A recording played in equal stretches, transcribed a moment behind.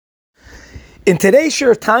In today's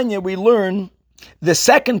Shir Tanya, we learn the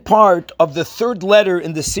second part of the third letter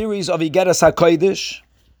in the series of Igeras HaKodesh.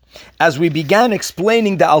 As we began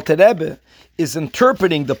explaining, the Alter Rebbe is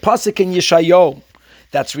interpreting the pasuk in Yeshayahu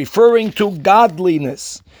that's referring to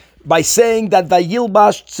godliness by saying that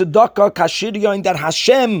Vayilbash tzedakah kashiryon, that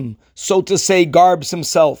Hashem, so to say, garbs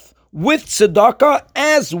himself with tzedakah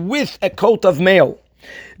as with a coat of mail.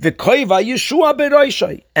 V'koiva Yeshua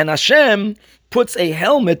beroishai, and Hashem puts a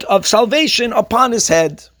helmet of salvation upon his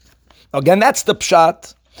head. Again, that's the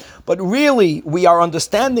pshat. But really, we are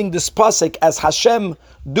understanding this pasuk as Hashem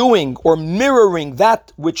doing or mirroring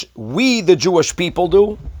that which we, the Jewish people,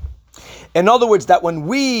 do. In other words, that when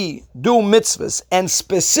we do mitzvahs, and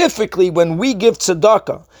specifically when we give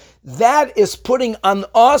tzedakah, that is putting on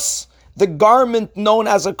us the garment known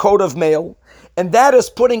as a coat of mail, and that is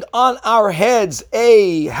putting on our heads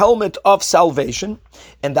a helmet of salvation.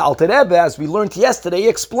 And the Alter Rebbe, as we learned yesterday,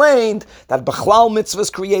 explained that Bechlal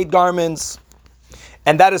mitzvahs create garments,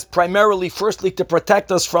 and that is primarily, firstly, to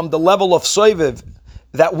protect us from the level of soiviv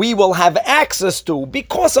that we will have access to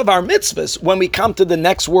because of our mitzvahs when we come to the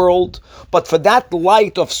next world. But for that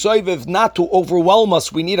light of soiviv not to overwhelm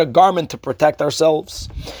us, we need a garment to protect ourselves.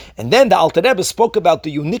 And then the Alter Rebbe spoke about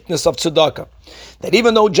the uniqueness of tzedakah, that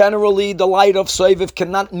even though generally the light of soiviv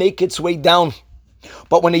cannot make its way down,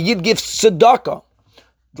 but when a yid gives tzedakah,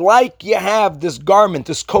 like you have this garment,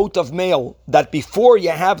 this coat of mail, that before you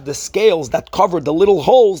have the scales that cover the little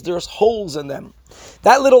holes, there's holes in them.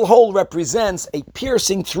 That little hole represents a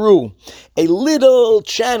piercing through, a little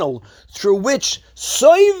channel through which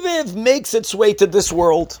soiviv makes its way to this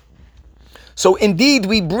world. So indeed,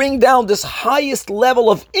 we bring down this highest level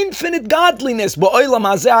of infinite godliness, ba'olam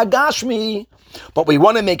hazeh hagashmi, but we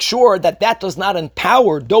want to make sure that that does not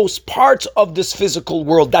empower those parts of this physical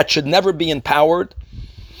world that should never be empowered.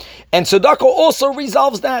 And tzedakah also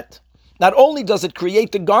resolves that. Not only does it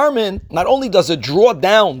create the garment, not only does it draw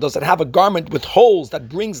down, does it have a garment with holes that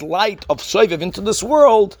brings light of soiviv into this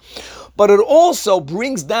world, but it also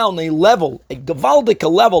brings down a level, a gewaldige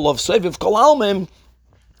level of soiviv kol almim,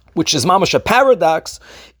 which is mamash a paradox.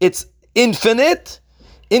 It's infinite.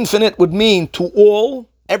 Infinite would mean to all,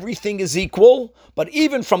 everything is equal, but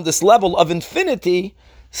even from this level of infinity,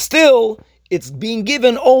 still it's being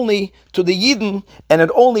given only to the Yidden, and it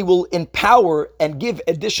only will empower and give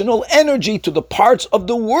additional energy to the parts of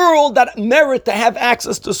the world that merit to have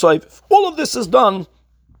access to soiviv. All of this is done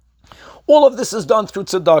through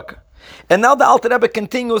tzedakah. And now the Alter Rebbe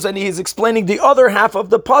continues, and he is explaining the other half of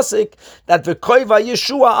the pasuk, that v'koiva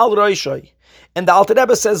Yeshua al roishai. And the Alter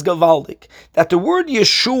Rebbe says gavaldik, that the word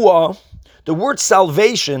Yeshua, the word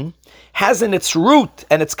salvation, has in its root,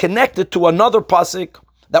 and it's connected to another pasuk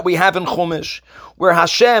that we have in Chumash, where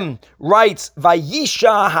Hashem writes,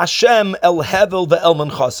 Vayisha Hashem el Hevel ve'el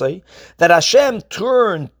Menchasei, that Hashem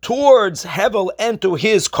turned towards Hevel and to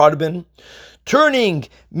his carbon. Turning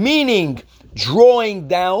meaning drawing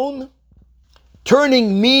down,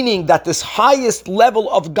 turning meaning that this highest level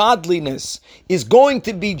of godliness is going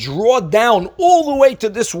to be drawn down all the way to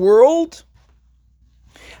this world.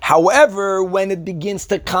 However, when it begins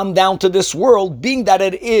to come down to this world, being that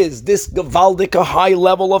it is this gewaldige high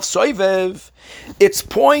level of soiviv, its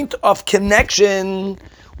point of connection,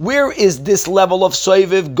 where is this level of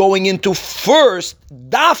soiviv going into first?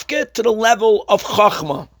 Dafke to the level of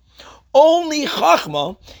chachma. Only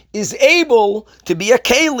chachma is able to be a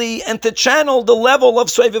keli and to channel the level of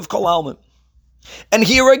soiviv kol almim. And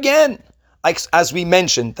here again, as we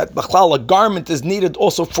mentioned, that b'chlal, a garment is needed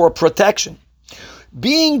also for protection.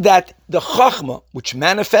 Being that the chachma, which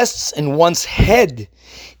manifests in one's head,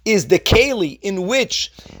 is the keli in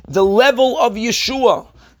which the level of Yeshua,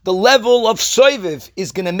 the level of soiviv,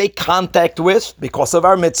 is going to make contact with, because of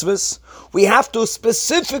our mitzvahs, we have to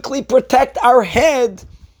specifically protect our head.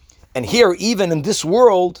 And here, even in this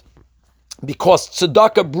world, because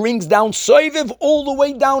tzedakah brings down soiviv all the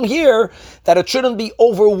way down here, that it shouldn't be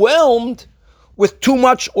overwhelmed with too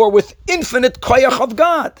much or with infinite koyach of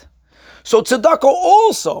God. So tzedakah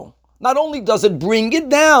also, not only does it bring it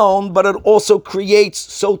down, but it also creates,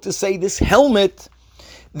 so to say, this helmet,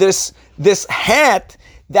 this hat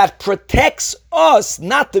that protects us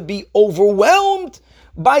not to be overwhelmed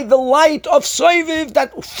by the light of soiviv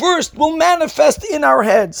that first will manifest in our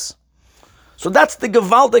heads. So that's the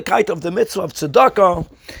gewaldigkeit of the mitzvah of tzedakah.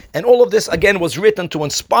 And all of this, again, was written to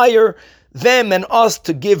inspire them and us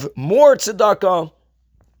to give more tzedakah.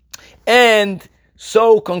 And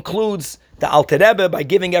so concludes the Alter Rebbe, by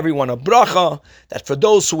giving everyone a bracha, that for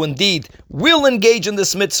those who indeed will engage in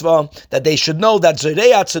this mitzvah, that they should know that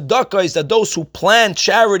Zerei Tzedakah is that those who plant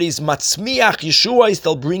charities, Matzmiach Yeshua,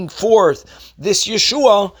 they'll bring forth this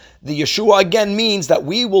Yeshua. The Yeshua again means that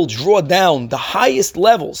we will draw down the highest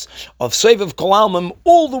levels of Sovev Kol Almin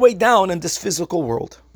all the way down in this physical world.